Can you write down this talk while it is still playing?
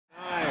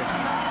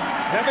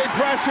Heavy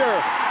pressure.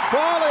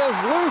 Ball is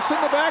loose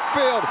in the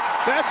backfield.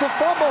 That's a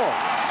fumble.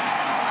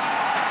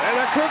 And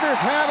the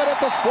Cougars have it at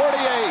the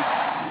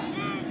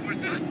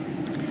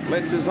 48.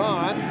 Blitz is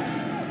on.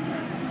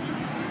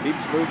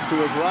 Heaps moves to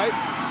his right.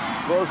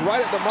 Throws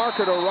right at the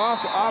marker to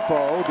Ross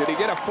Oppo. Did he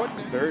get a foot?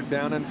 3rd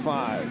down and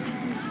 5.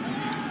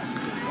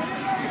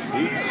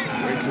 Heaps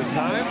waits his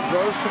time.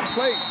 Throws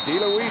complete.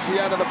 DeLuigi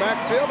out of the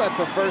backfield. That's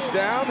a 1st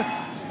down.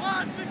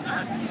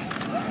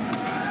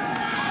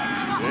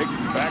 Jake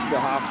back to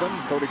Hoffman.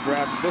 Cody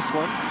grabs this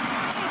one.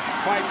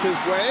 Fights his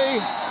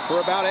way for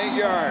about 8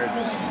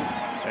 yards.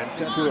 And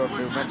Central of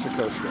New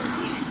Mexico State.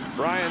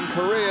 Brian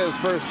Correa's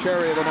first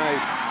carry of the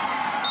night.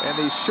 And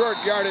the short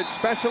yardage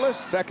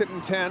specialist, 2nd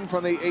and 10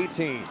 from the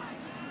 18.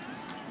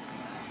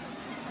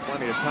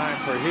 Plenty of time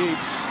for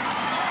Heaps.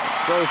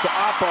 Throws to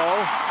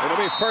Oppo. It'll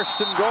be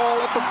 1st and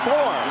goal at the 4.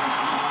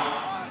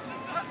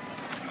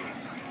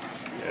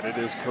 And it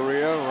is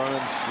Correa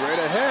running straight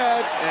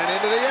ahead and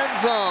into the end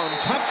zone.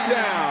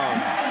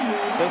 Touchdown.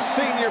 The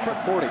senior for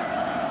 40.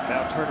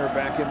 Now Turner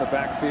back in the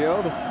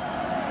backfield.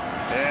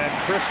 And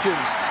Christian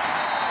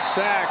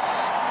sacked.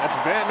 That's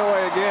Van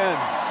Noy again.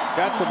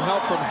 Got some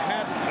help from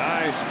Haddon.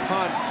 Nice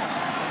punt.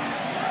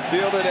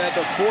 Fielded at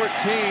the 14.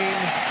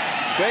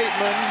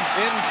 Bateman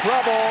in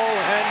trouble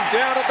and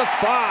down at the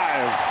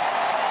 5.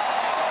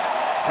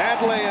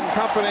 Hadley and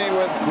company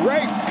with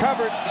great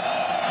coverage.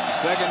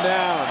 2nd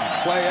down.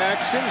 Play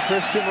action.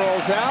 Christian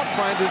rolls out.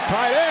 Finds his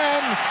tight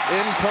end.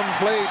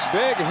 Incomplete.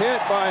 Big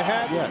hit by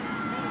Hadley.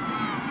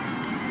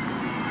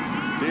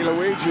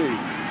 DeLuigi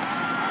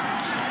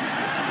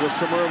with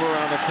some room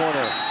around the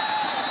corner.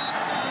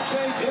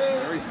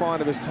 Very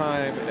fond of his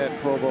time at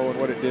Provo and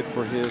what it did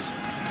for his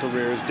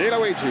careers.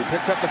 DeLuigi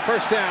picks up the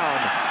 1st down,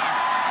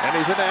 and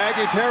he's into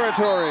Aggie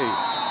territory.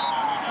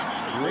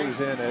 He's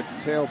in at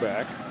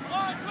tailback.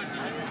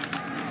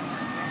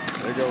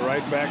 They go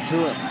right back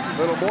to him. A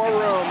little more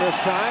room this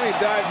time. He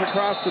dives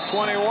across the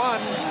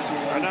 21.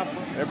 Enough.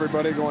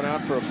 Everybody going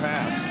out for a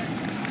pass.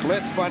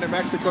 Blitz by New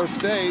Mexico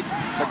State.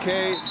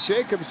 McKay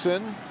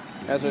Jacobson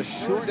has a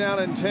short down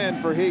and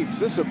 10 for Heaps.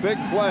 This is a big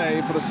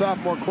play for the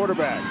sophomore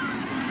quarterback.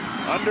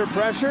 Under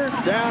pressure,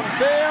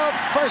 downfield,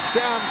 1st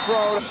down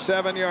throw,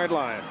 7-yard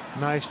line.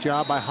 Nice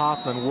job by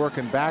Hoffman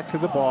working back to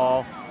the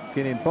ball,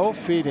 getting both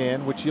feet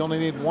in, which you only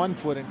need 1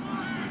 foot in.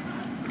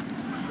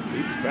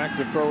 Heaps back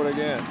to throw it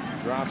again.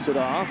 Drops it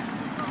off.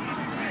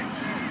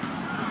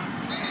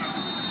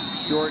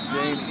 Short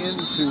gain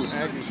into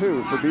Aggie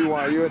 2 for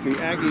BYU at the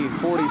Aggie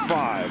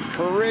 45.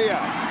 Correa,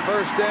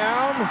 1st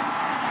down.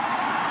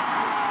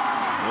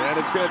 And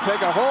it's going to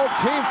take a whole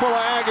team full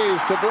of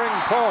Aggies to bring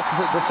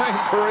Brian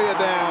Correa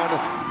down.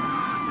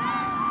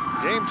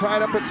 Game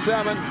tied up at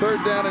 7,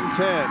 3rd down and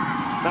 10.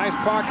 Nice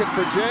pocket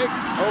for Jake.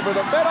 Over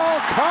the middle,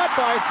 caught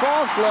by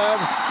Falslev.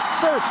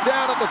 1st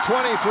down at the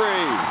 23.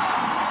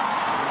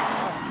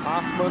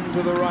 Hoffman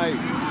to the right.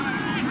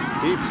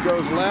 Heaps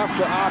goes left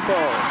to Oppo.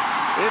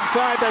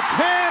 Inside the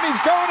 10, he's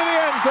going to the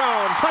end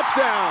zone.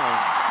 Touchdown.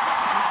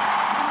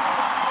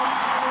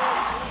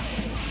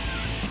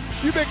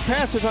 Few big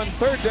passes on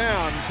 3rd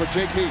down for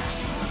Jake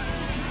Heaps.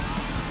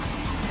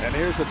 And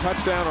here's the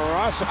touchdown,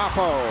 Ross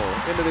Oppo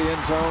into the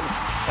end zone.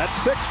 That's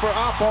 6 for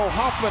Oppo.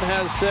 Hoffman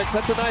has 6.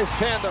 That's a nice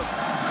tandem.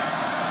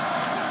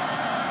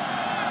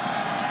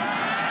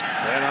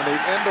 And on the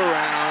end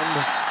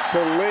around to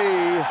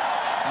Lee,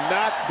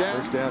 knocked down.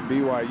 1st down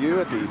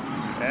BYU at the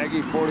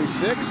Aggie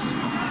 46.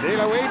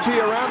 DeLuigi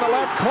around the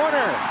left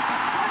corner.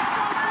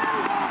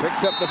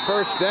 Picks up the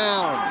 1st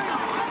down.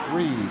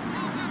 3.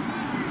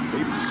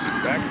 Heaps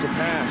back to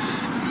pass.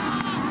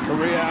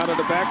 Correa out of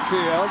the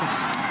backfield.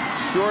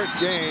 Short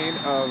gain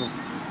of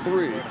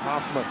 3.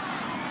 Hoffman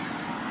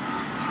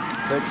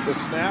takes the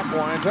snap,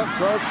 winds up,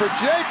 throws for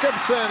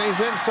Jacobson. He's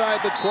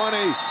inside the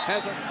 20.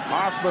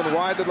 Hoffman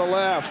wide to the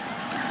left.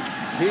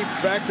 Heaps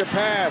back to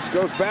pass,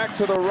 goes back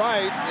to the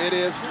right. It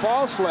is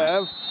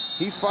Falslev.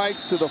 He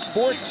fights to the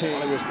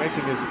 14. He was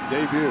making his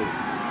debut.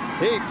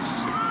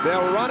 Heaps,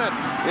 they'll run it.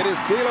 It is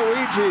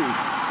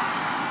DeLuigi.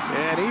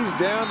 And he's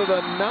down to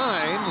the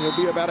 9. He'll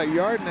be about 1.5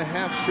 yards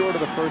short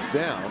of the 1st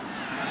down.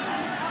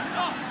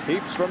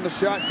 Heaps from the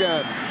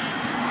shotgun.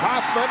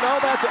 Hoffman, no,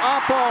 that's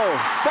Oppo.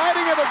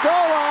 Fighting at the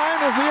goal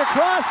line. Is he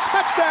across?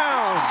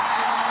 Touchdown!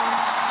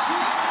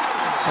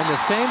 And the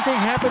same thing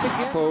happened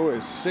again. Oppo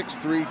is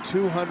 6'3",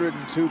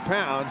 202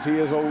 pounds. He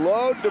is a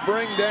load to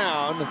bring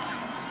down.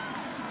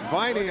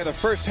 Vining in the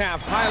 1st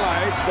half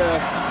highlights the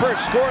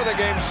first score of the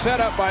game set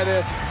up by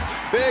this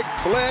big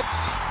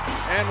blitz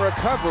and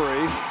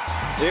recovery.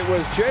 It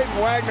was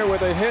Jaden Wagner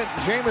with a hit,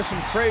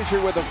 Jamison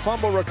Frazier with a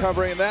fumble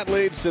recovery, and that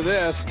leads to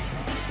this.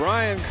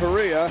 Brian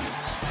Correa,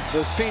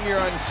 the senior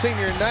on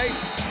senior night,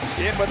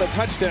 in with a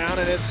touchdown,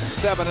 and it's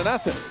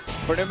 7-0.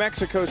 For New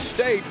Mexico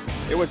State,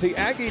 it was the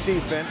Aggie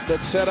defense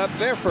that set up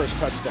their first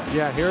touchdown.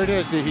 Yeah, here it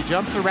is. He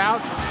jumps the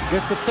route,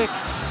 gets the pick,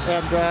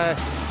 and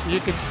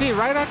you can see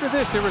right after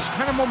this, there was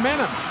kind of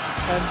momentum.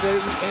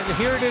 And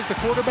here it is, the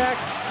quarterback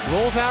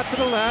rolls out to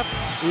the left.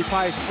 He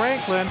finds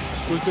Franklin,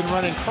 who's been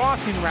running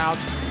crossing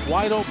routes,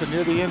 wide open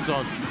near the end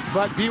zone.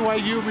 but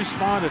BYU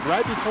responded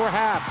right before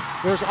half.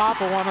 There's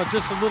Oppo on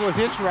just a little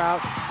hitch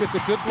route, gets a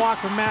good block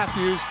from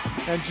Matthews,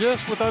 and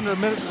just with under a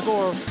minute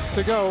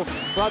to go,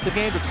 brought the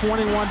game to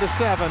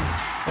 21-7.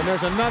 And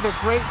there's another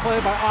great play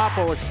by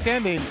Oppo,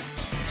 extending,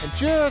 and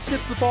just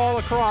gets the ball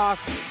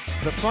across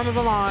the front of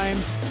the line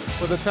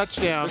with a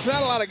touchdown. There's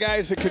not a lot of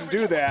guys that can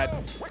do that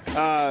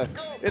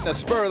in the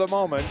spur of the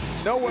moment.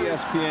 No one.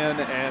 ESPN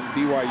and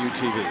BYU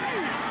TV.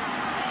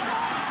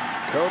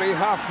 Cody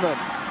Hoffman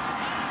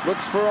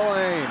looks for a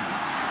lane.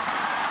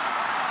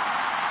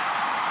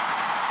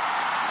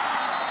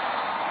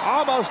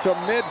 Almost to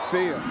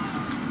midfield.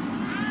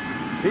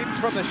 Heaps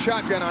from the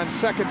shotgun on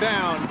second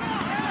down.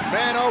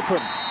 Man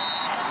open.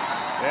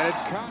 And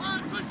it's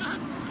caught.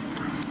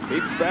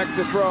 Heaps back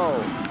to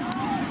throw.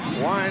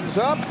 Winds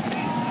up.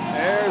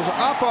 There's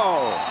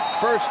Oppo.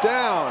 First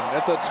down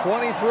at the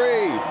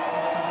 23.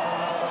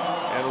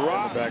 And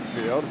Rob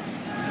backfield.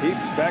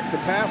 Heaps back to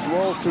pass.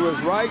 Rolls to his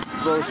right.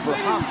 Throws for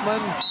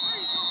Hoffman.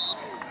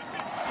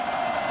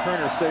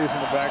 Turner stays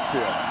in the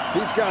backfield.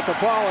 He's got the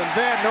ball, and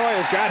Van Noy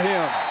has got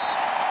him.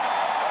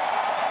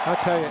 I'll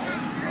tell you.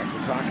 Lots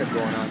of talking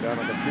going on down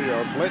on the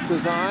field. Blitz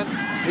is on.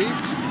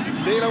 Heaps.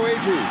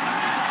 DeLuigi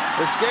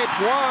escapes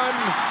one.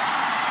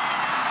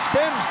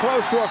 Spins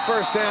close to a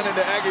first down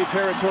into Aggie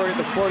territory at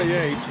the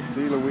 48.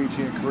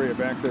 DeLuigi and Correa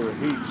back there with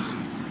Heaps.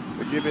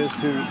 The give is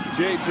to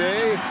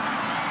JJ.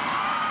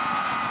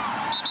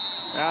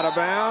 Out of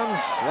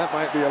bounds. That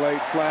might be a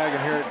late flag,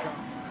 and here it comes.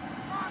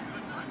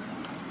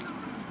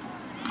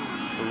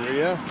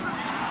 Correa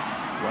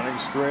running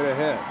straight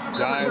ahead.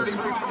 Dives,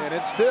 and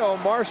it's still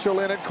Marshall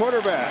in at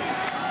quarterback.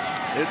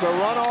 It's a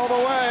run all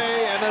the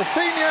way, and the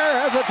senior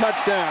has a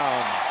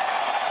touchdown.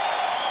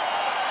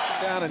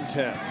 Down in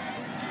 10.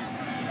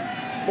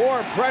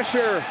 More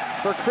pressure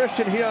for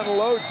Christian. He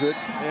unloads it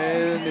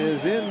and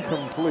is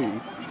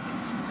incomplete.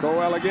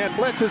 Coel again.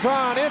 Blitz is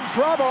on. In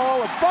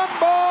trouble. A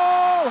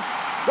fumble.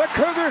 The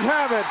Cougars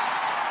have it.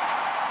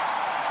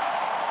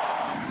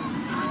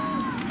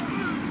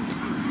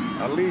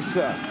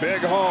 Alisa.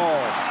 Big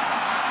hole.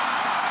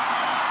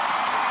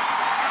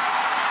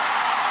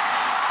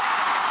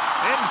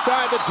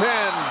 Inside the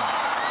 10.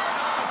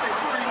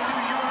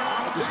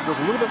 Just was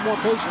a little bit more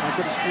patient. I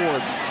could have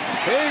scored.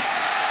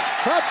 Heaps.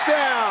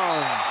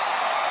 Touchdown!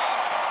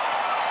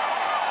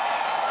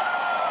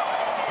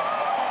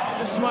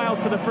 Just smiled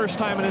for the first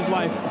time in his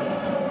life.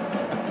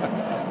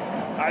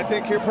 I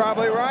think you're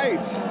probably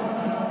right.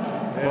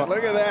 Well,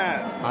 look at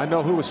that. I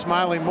know who was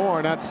smiling more,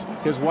 and that's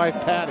his wife,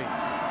 Patty.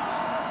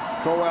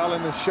 Coel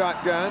in the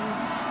shotgun.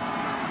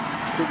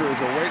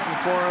 Cougars are waiting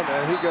for him,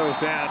 and he goes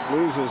down,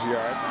 loses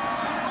yards.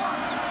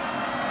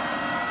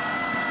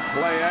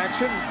 Play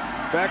action,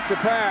 back to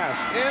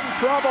pass, in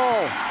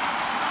trouble.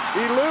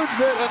 Eludes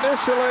it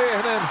initially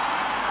and then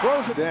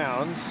throws it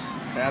downs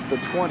at the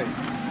 20.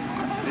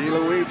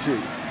 DeLuigi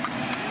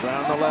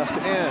around the left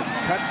end,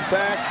 cuts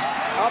back,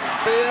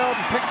 upfield,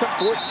 picks up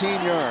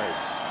 14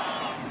 yards.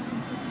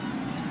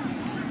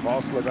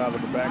 Falsliv out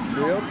of the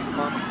backfield.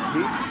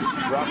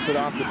 Heaps drops it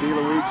off to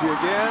DeLuigi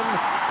again.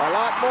 A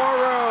lot more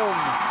room.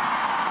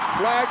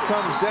 Flag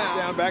comes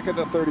down back at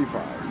the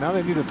 35. Now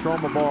they need to throw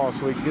him a ball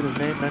so he can get his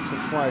name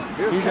mentioned twice.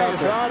 Here's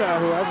Calzada,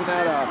 who hasn't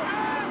had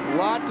a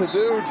lot to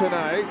do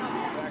tonight.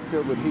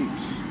 Backfield with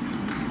Heaps.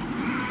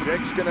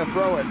 Jake's gonna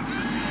throw it.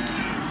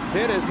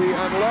 Hit as he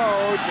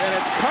unloads, and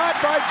it's caught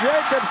by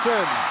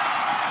Jacobson.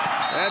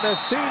 And the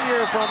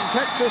senior from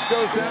Texas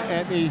goes down.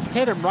 And he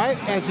hit him right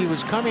as he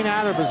was coming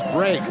out of his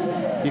break.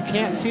 You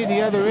can't see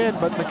the other end,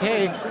 but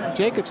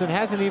Jacobson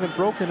hasn't even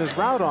broken his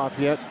route off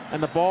yet,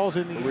 and the ball's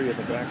in the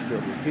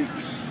backfield with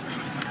Heaps.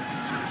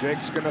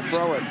 Jake's gonna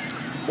throw it.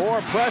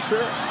 More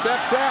pressure,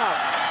 steps out.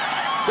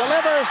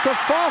 Delivers to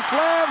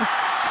Falslev,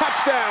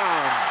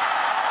 touchdown.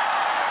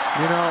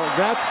 You know,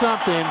 that's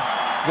something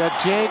that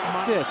Jake,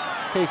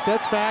 okay,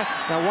 steps back.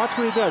 Now watch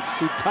what he does.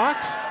 He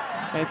tucks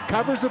and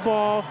covers the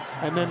ball,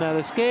 and then that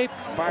escape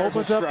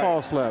opens up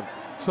Falslev.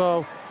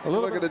 So a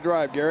little look at the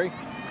drive, Gary.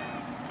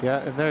 Yeah,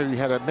 and there you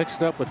had it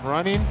mixed up with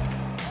running,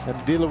 and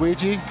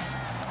DeLuigi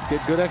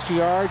get good extra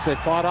yards. They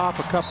fought off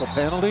a couple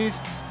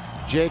penalties.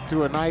 Jake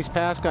threw a nice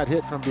pass, got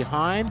hit from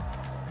behind.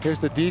 Here's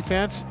the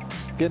defense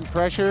getting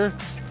pressure,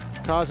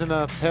 causing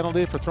a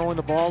penalty for throwing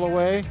the ball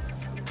away.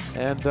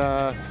 And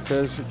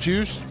there's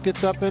Juice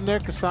gets up in there,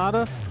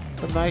 Casada,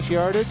 some nice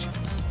yardage.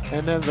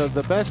 And then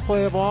the best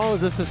play of all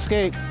is this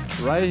escape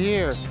right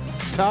here.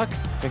 Tuck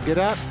and get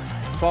up.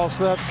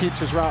 Falslev keeps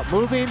his route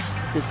moving,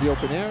 gets the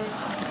open area.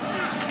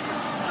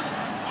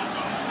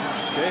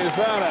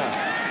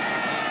 Quesada.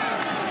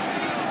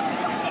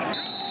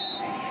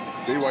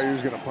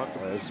 BYU's going to punt,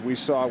 as we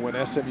saw when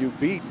SMU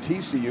beat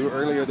TCU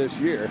earlier this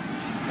year.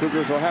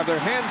 Cougars will have their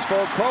hands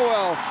full.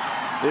 Coel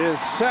is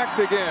sacked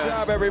again. Good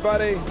job,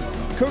 everybody.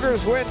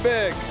 Cougars win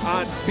big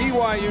on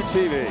BYU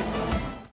TV.